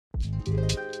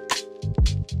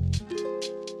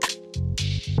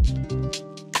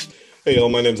Hey y'all,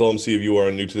 my name's LMC. If you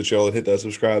are new to the channel, hit that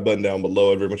subscribe button down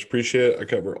below. I'd very much appreciate it. I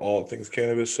cover all things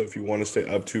cannabis, so if you want to stay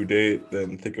up to date,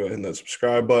 then think about hitting that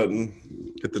subscribe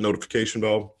button, hit the notification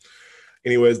bell.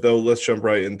 Anyways, though, let's jump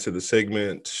right into the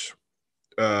segment.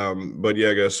 But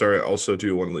yeah, guys, sorry. I also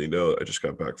do want to let you know I just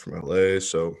got back from LA,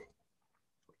 so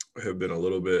I have been a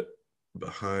little bit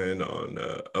behind on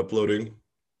uploading.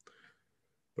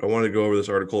 But I wanted to go over this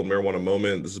article, Marijuana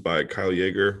Moment. This is by Kyle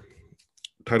Yeager.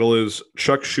 Title is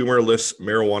Chuck Schumer lists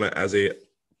marijuana as a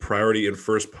priority in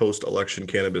first post-election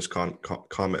cannabis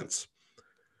comments.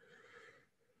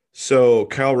 So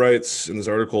Kyle writes in this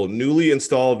article, newly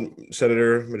installed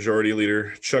Senator Majority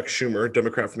Leader Chuck Schumer,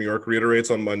 Democrat from New York, reiterates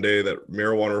on Monday that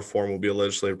marijuana reform will be a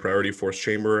legislative priority for his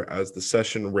chamber as the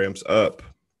session ramps up.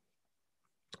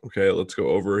 Okay, let's go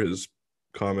over his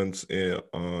comments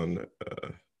on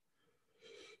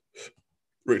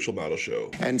Rachel Maddow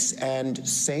show. And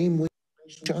same with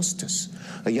justice.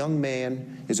 A young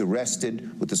man is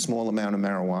arrested with a small amount of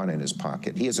marijuana in his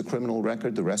pocket. He has a criminal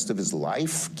record the rest of his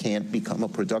life, can't become a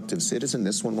productive citizen.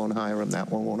 This one won't hire him, that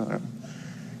one won't hire him.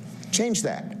 Change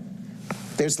that.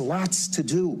 There's lots to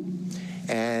do,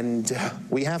 and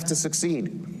we have to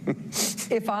succeed.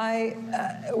 If I...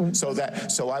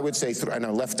 So I would say, and I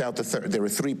left out the third, there are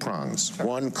three prongs.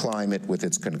 One, climate with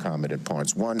its concomitant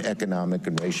parts. One, economic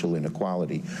and racial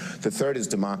inequality. The third is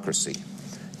democracy.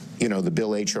 You know, the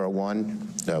bill H.R.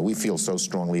 1, we feel so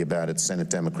strongly about it,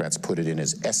 Senate Democrats put it in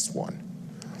as S1.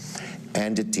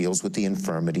 And it deals with the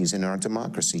infirmities in our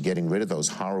democracy, getting rid of those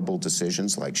horrible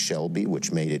decisions like Shelby,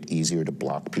 which made it easier to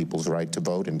block people's right to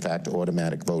vote. In fact,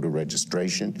 automatic voter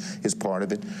registration is part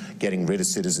of it. Getting rid of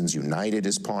Citizens United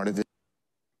is part of it.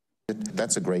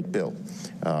 That's a great bill.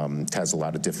 It has a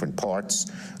lot of different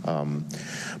parts.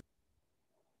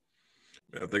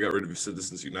 If they got rid of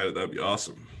Citizens United, that'd be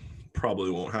awesome.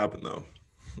 Probably won't happen, though.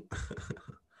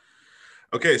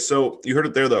 Okay, so you heard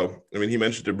it there, though. I mean, he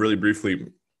mentioned it really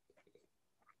briefly.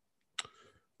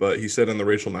 But he said on the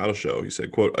Rachel Maddow show, he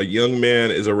said, quote, a young man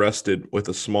is arrested with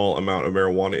a small amount of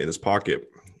marijuana in his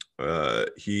pocket.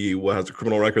 He has a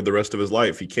criminal record the rest of his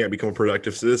life. He can't become a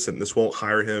productive citizen. This won't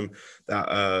hire him.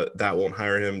 That won't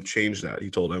hire him. Change that, he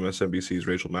told MSNBC's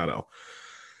Rachel Maddow.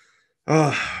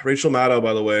 Rachel Maddow,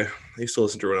 by the way, I used to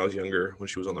listen to her when I was younger, when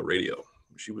she was on the radio.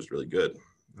 She was really good.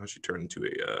 Now she turned into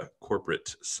a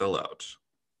corporate sellout,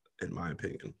 in my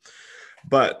opinion.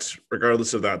 But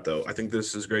regardless of that, though, I think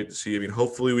this is great to see. I mean,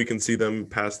 hopefully we can see them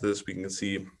pass this. We can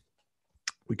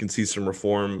see some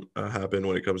reform happen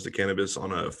when it comes to cannabis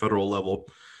on a federal level.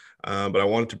 But I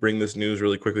wanted to bring this news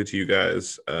really quickly to you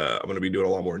guys. I'm going to be doing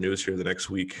a lot more news here the next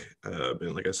week.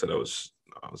 And like I said,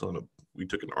 we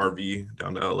took an RV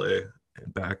down to LA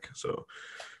and back. So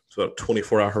it's about a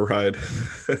 24-hour ride.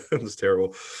 It was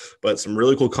terrible. But some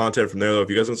really cool content from there, though. If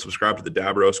you guys haven't subscribed to the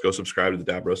Dab Roast, go subscribe to the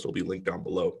Dab Roast. It'll be linked down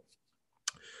below.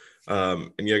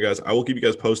 And yeah, guys, I will keep you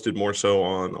guys posted more so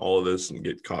on all of this and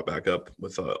get caught back up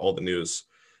with all the news.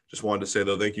 Just wanted to say,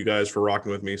 though, thank you guys for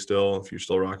rocking with me still. If you're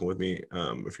still rocking with me,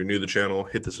 if you're new to the channel,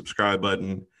 hit the subscribe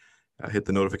button, hit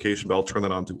the notification bell, turn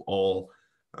that on to all.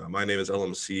 My name is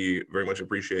LMC. Very much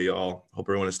appreciate y'all. Hope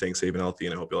everyone is staying safe and healthy,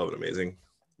 and I hope y'all have an amazing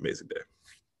day.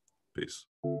 Peace.